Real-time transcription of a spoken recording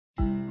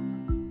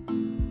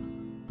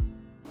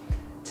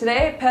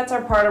Today, pets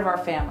are part of our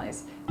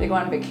families. They go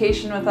on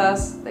vacation with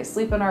us, they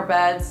sleep in our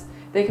beds,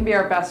 they can be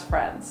our best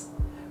friends.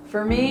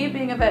 For me,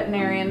 being a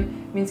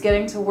veterinarian means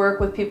getting to work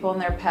with people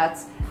and their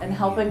pets and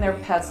helping their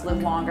pets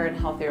live longer and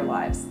healthier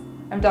lives.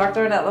 I'm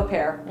Dr. Annette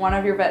LaPere, one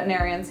of your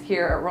veterinarians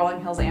here at Rolling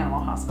Hills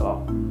Animal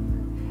Hospital.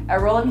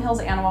 At Rolling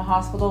Hills Animal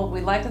Hospital, we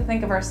like to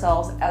think of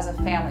ourselves as a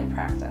family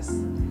practice.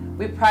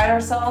 We pride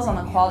ourselves on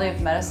the quality of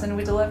medicine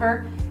we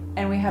deliver,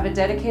 and we have a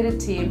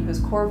dedicated team whose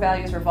core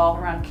values revolve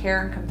around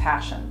care and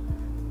compassion.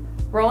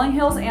 Rolling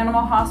Hills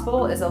Animal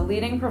Hospital is a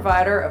leading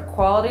provider of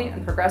quality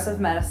and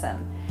progressive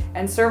medicine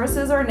and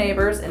services our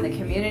neighbors in the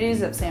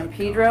communities of San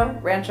Pedro,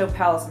 Rancho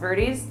Palos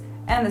Verdes,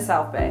 and the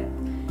South Bay.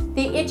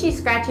 The itchy,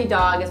 scratchy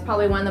dog is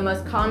probably one of the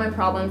most common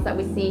problems that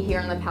we see here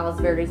in the Palos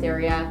Verdes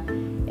area.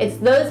 It's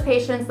those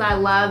patients that I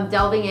love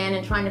delving in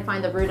and trying to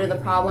find the root of the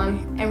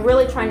problem and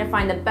really trying to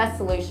find the best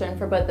solution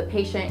for both the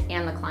patient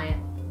and the client.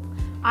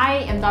 I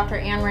am Dr.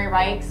 Anne Marie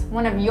Reichs,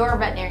 one of your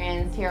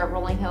veterinarians here at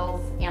Rolling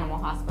Hills Animal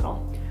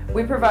Hospital.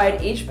 We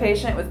provide each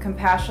patient with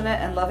compassionate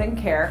and loving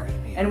care,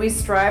 and we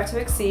strive to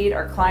exceed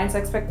our clients'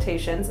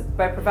 expectations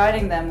by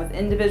providing them with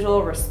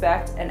individual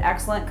respect and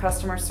excellent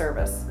customer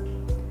service.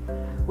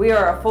 We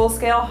are a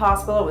full-scale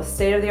hospital with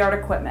state-of-the-art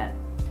equipment.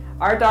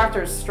 Our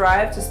doctors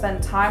strive to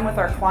spend time with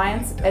our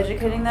clients,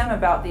 educating them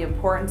about the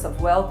importance of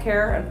well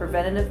care and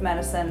preventative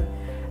medicine,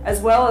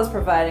 as well as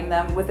providing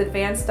them with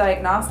advanced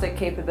diagnostic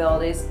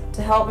capabilities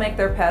to help make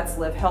their pets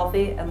live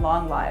healthy and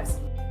long lives.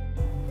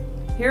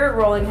 Here at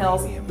Rolling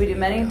Hills, we do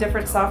many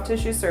different soft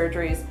tissue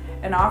surgeries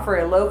and offer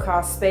a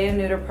low-cost spay and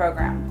neuter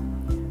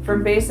program.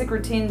 From basic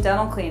routine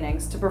dental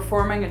cleanings to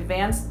performing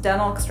advanced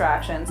dental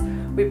extractions,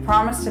 we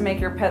promise to make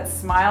your pets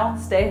smile,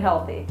 stay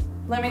healthy.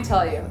 Let me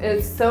tell you, it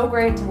is so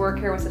great to work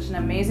here with such an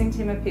amazing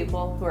team of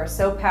people who are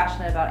so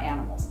passionate about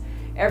animals.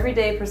 Every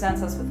day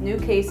presents us with new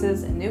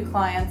cases and new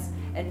clients,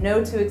 and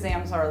no two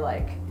exams are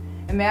alike.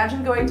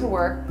 Imagine going to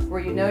work where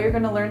you know you're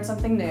going to learn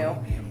something new,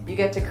 you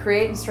get to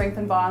create and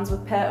strengthen bonds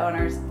with pet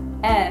owners,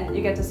 and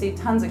you get to see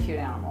tons of cute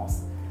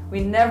animals.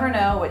 We never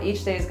know what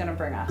each day is going to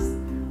bring us.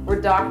 We're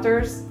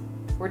doctors,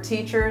 we're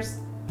teachers,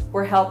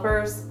 we're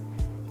helpers,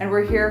 and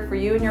we're here for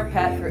you and your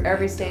pet through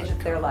every stage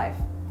of their life.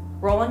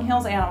 Rolling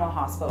Hills Animal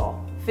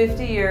Hospital,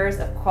 50 years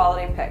of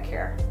quality pet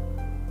care.